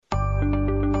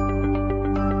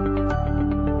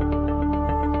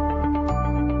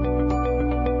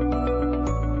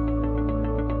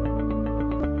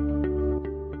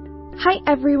Hi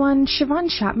everyone, Shiavon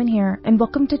Chatman here, and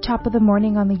welcome to Top of the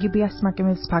Morning on the UBS Market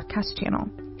Moves podcast channel.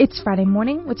 It's Friday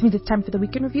morning, which means it's time for the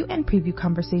weekend review and preview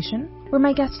conversation, where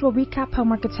my guest will recap how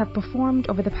markets have performed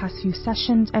over the past few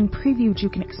sessions and preview what you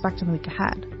can expect in the week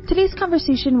ahead. Today's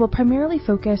conversation will primarily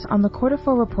focus on the quarter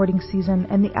four reporting season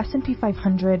and the S&P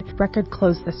 500 record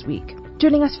close this week.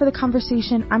 Joining us for the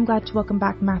conversation, I'm glad to welcome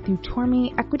back Matt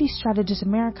Tormey, Equity Strategist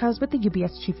Americas with the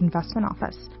UBS Chief Investment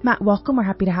Office. Matt, welcome. We're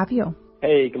happy to have you.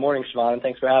 Hey, good morning, Shiavon, and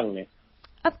thanks for having me.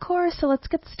 Of course, so let's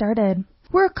get started.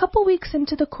 We're a couple weeks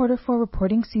into the quarter four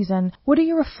reporting season. What are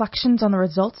your reflections on the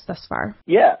results thus far?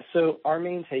 Yeah, so our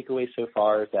main takeaway so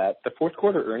far is that the fourth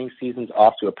quarter earnings season's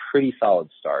off to a pretty solid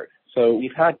start. So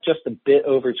we've had just a bit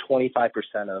over 25%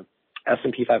 of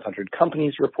S&P 500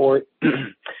 companies report,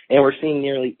 and we're seeing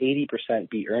nearly 80%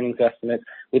 beat earnings estimates,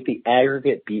 with the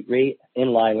aggregate beat rate in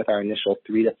line with our initial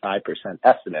 3 to 5%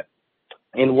 estimate.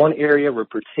 And one area we're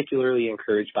particularly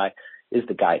encouraged by is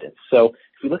the guidance. So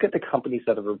if we look at the companies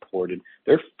that have reported,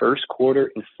 their first quarter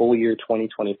and full year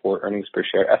 2024 earnings per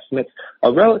share estimates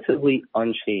are relatively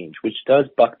unchanged, which does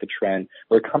buck the trend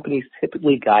where companies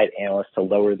typically guide analysts to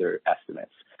lower their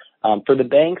estimates. For the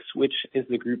banks, which is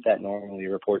the group that normally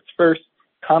reports first,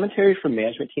 commentary from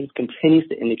management teams continues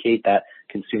to indicate that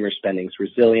consumer spending is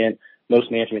resilient. Most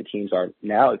management teams are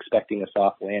now expecting a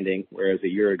soft landing, whereas a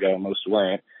year ago most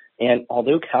weren't. And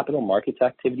although capital markets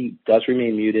activity does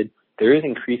remain muted, there is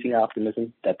increasing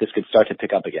optimism that this could start to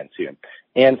pick up again soon.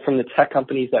 And from the tech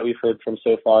companies that we've heard from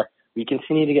so far, we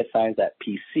continue to get signs that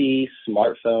PC,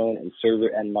 smartphone, and server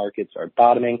end markets are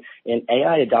bottoming, and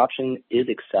AI adoption is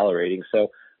accelerating. So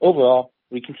overall,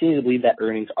 we continue to believe that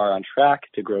earnings are on track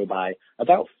to grow by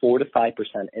about 4 to 5%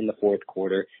 in the fourth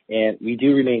quarter, and we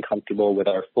do remain comfortable with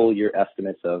our full year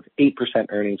estimates of 8%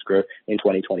 earnings growth in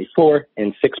 2024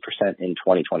 and 6% in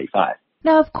 2025.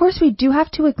 Now, of course, we do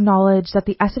have to acknowledge that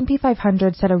the S&P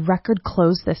 500 set a record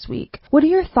close this week. What are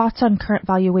your thoughts on current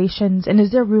valuations, and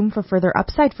is there room for further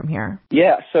upside from here?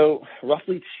 Yeah, so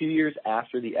roughly 2 years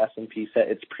after the S&P set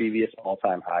its previous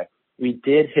all-time high, we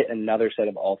did hit another set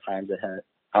of all-times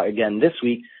again this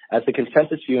week, as the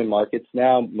consensus view in markets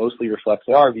now mostly reflects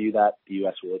our view that the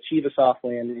U.S. will achieve a soft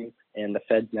landing and the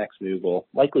Fed's next move will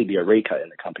likely be a rate cut in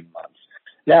the coming months.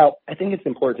 Now, I think it's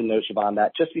important to note, Shiavon,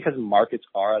 that just because markets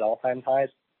are at all-time highs,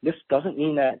 this doesn't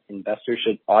mean that investors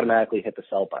should automatically hit the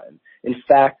sell button. In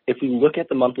fact, if we look at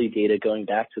the monthly data going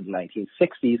back to the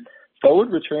 1960s, forward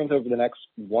returns over the next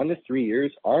 1 to 3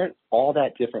 years aren't all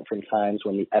that different from times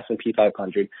when the S&P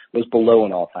 500 was below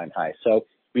an all-time high. So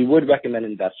we would recommend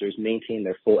investors maintain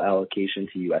their full allocation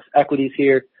to U.S. equities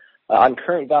here. On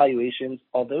current valuations,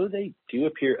 although they do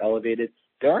appear elevated,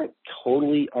 they aren't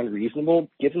totally unreasonable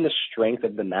given the strength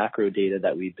of the macro data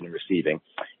that we've been receiving.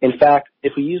 In fact,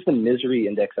 if we use the misery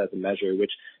index as a measure,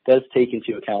 which does take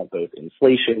into account both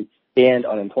inflation and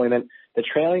unemployment, the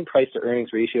trailing price to earnings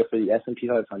ratio for the S&P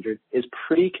 500 is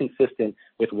pretty consistent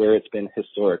with where it's been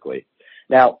historically.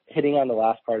 Now, hitting on the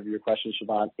last part of your question,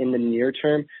 Shiavon, in the near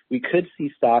term, we could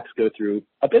see stocks go through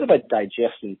a bit of a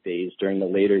digestion phase during the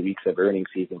later weeks of earnings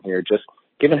season here, just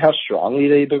given how strongly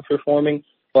they've been performing.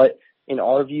 But in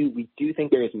our view, we do think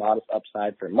there is modest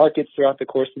upside for markets throughout the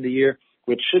course of the year,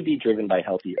 which should be driven by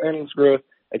healthy earnings growth,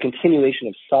 a continuation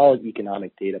of solid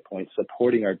economic data points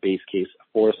supporting our base case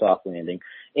for a soft landing,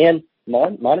 and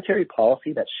monetary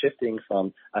policy that's shifting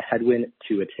from a headwind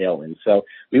to a tailwind. So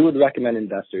we would recommend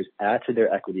investors add to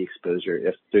their equity exposure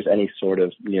if there's any sort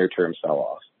of near-term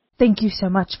sell-off. Thank you so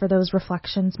much for those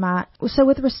reflections, Matt. So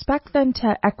with respect then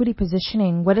to equity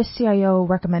positioning, what is CIO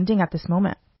recommending at this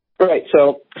moment? All right,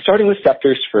 so starting with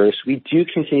sectors first, we do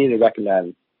continue to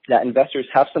recommend that investors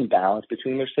have some balance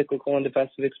between their cyclical and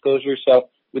defensive exposure. So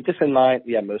with this in mind,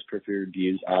 we have most preferred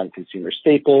views on consumer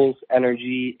staples,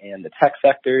 energy, and the tech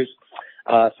sectors.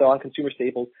 So on consumer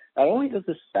staples, not only does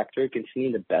this sector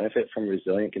continue to benefit from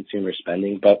resilient consumer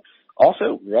spending, but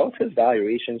also relative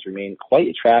valuations remain quite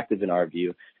attractive in our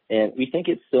view. And we think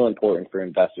it's still important for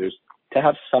investors to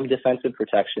have some defensive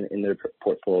protection in their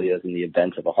portfolios in the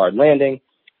event of a hard landing.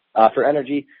 For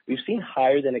energy, we've seen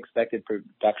higher than expected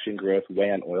production growth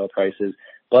weigh on oil prices,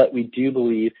 but we do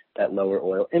believe that lower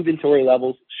oil inventory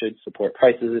levels should support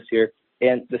prices this year.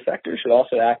 And the sector should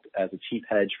also act as a cheap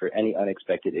hedge for any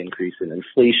unexpected increase in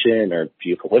inflation or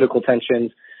geopolitical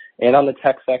tensions. And on the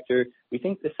tech sector, we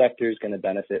think the sector is going to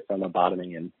benefit from a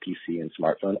bottoming in PC and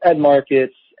smartphone end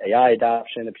markets. AI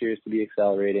adoption appears to be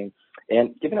accelerating.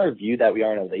 And given our view that we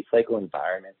are in a late cycle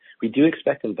environment, we do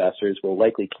expect investors will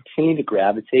likely continue to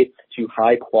gravitate to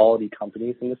high quality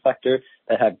companies in the sector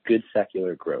that have good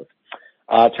secular growth.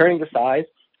 Turning to size,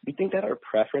 we think that our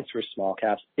preference for small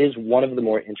caps is one of the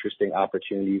more interesting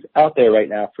opportunities out there right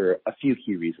now for a few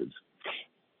key reasons.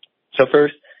 So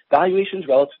first, valuations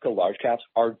relative to large caps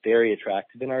are very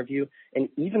attractive in our view and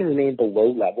even remain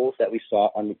below levels that we saw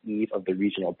on the eve of the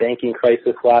regional banking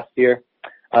crisis last year.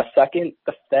 Second,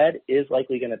 the Fed is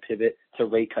likely going to pivot to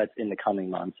rate cuts in the coming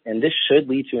months, and this should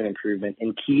lead to an improvement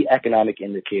in key economic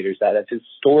indicators that have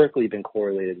historically been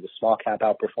correlated with small cap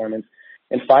outperformance.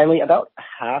 And finally, about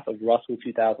half of Russell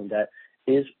 2000 debt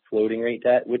is floating rate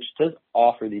debt, which does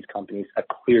offer these companies a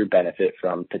clear benefit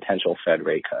from potential Fed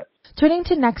rate cuts. Turning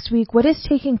to next week, what is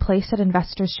taking place that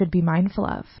investors should be mindful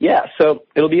of? Yeah, so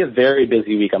it'll be a very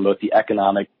busy week on both the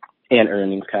economic and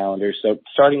earnings calendar. So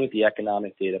starting with the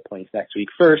economic data points next week.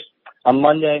 First, on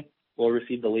Monday, we'll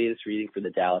receive the latest reading for the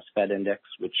Dallas Fed Index,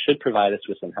 which should provide us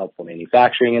with some helpful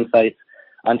manufacturing insights.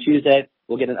 On Tuesday,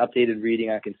 we'll get an updated reading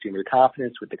on consumer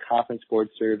confidence with the Conference Board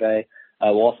survey.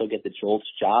 We'll also get the JOLTS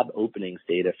job openings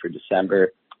data for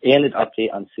December and an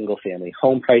update on single-family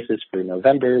home prices for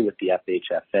November with the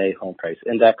FHFA Home Price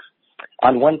Index.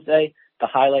 On Wednesday, the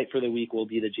highlight for the week will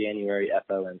be the January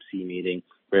FOMC meeting,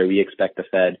 where we expect the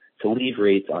Fed to leave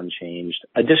rates unchanged.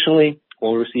 Additionally,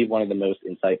 we'll receive one of the most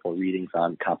insightful readings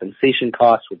on compensation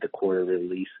costs with the quarter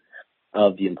release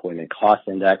of the Employment Cost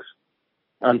Index.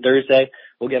 On Thursday,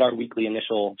 we'll get our weekly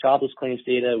initial jobless claims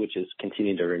data, which is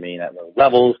continuing to remain at low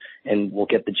levels, and we'll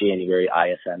get the January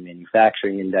ISM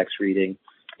Manufacturing Index reading.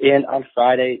 And on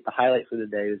Friday, the highlight for the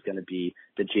day is going to be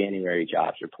the January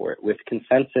jobs report, with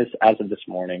consensus as of this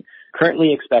morning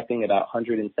currently expecting about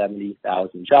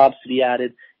 170,000 jobs to be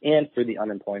added and for the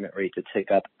unemployment rate to tick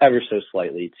up ever so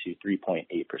slightly to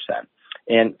 3.8%.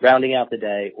 And rounding out the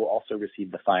day, we'll also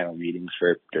receive the final readings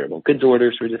for durable goods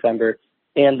orders for December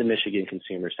and the Michigan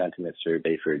Consumer Sentiment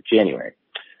Survey for January.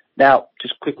 Now,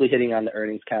 just quickly hitting on the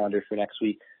earnings calendar for next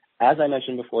week. As I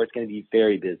mentioned before, it's going to be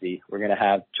very busy. We're going to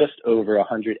have just over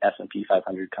 100 S&P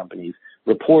 500 companies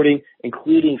reporting,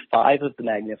 including 5 of the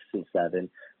Magnificent Seven,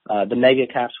 the mega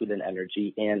caps within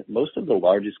energy, and most of the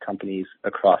largest companies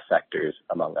across sectors,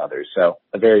 among others. So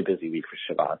a very busy week for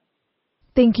Shiavon.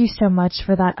 Thank you so much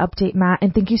for that update, Matt,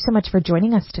 and thank you so much for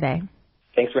joining us today.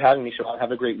 Thanks for having me, Shiavon.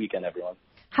 Have a great weekend, everyone.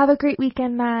 Have a great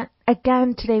weekend, Matt.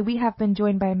 Again, today we have been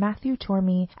joined by Matt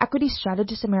Tormey, Equity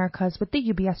Strategist Americas with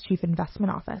the UBS Chief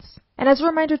Investment Office. And as a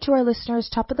reminder to our listeners,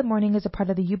 Top of the Morning is a part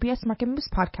of the UBS Market Moves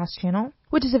podcast channel,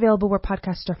 which is available where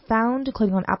podcasts are found,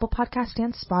 including on Apple Podcasts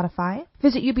and Spotify.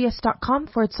 Visit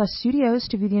ubs.com/studios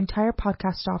to view the entire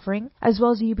podcast offering, as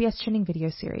well as the UBS Trending video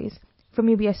series. From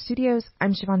UBS Studios,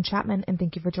 I'm Shiavon Chatman, and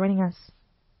thank you for joining us.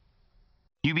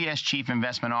 UBS Chief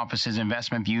Investment Office's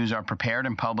investment views are prepared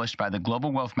and published by the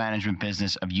global wealth management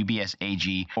business of UBS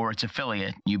AG or its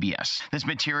affiliate, UBS. This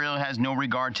material has no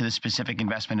regard to the specific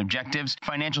investment objectives,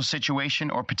 financial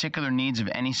situation, or particular needs of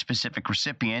any specific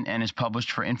recipient and is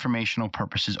published for informational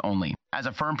purposes only. As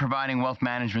a firm providing wealth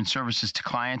management services to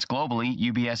clients globally,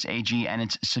 UBS AG and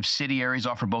its subsidiaries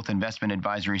offer both investment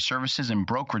advisory services and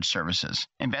brokerage services.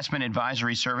 Investment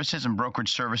advisory services and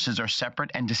brokerage services are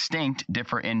separate and distinct,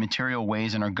 differ in material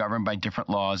ways, and are governed by different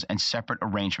laws and separate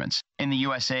arrangements. In the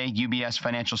USA, UBS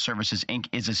Financial Services, Inc.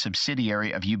 is a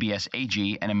subsidiary of UBS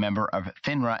AG and a member of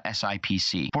FINRA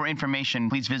SIPC. For information,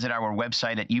 please visit our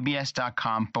website at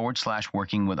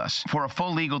ubs.com/working with us. For a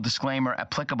full legal disclaimer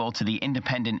applicable to the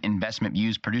independent investment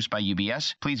views produced by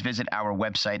UBS, please visit our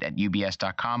website at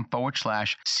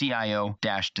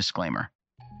ubs.com/CIO-disclaimer.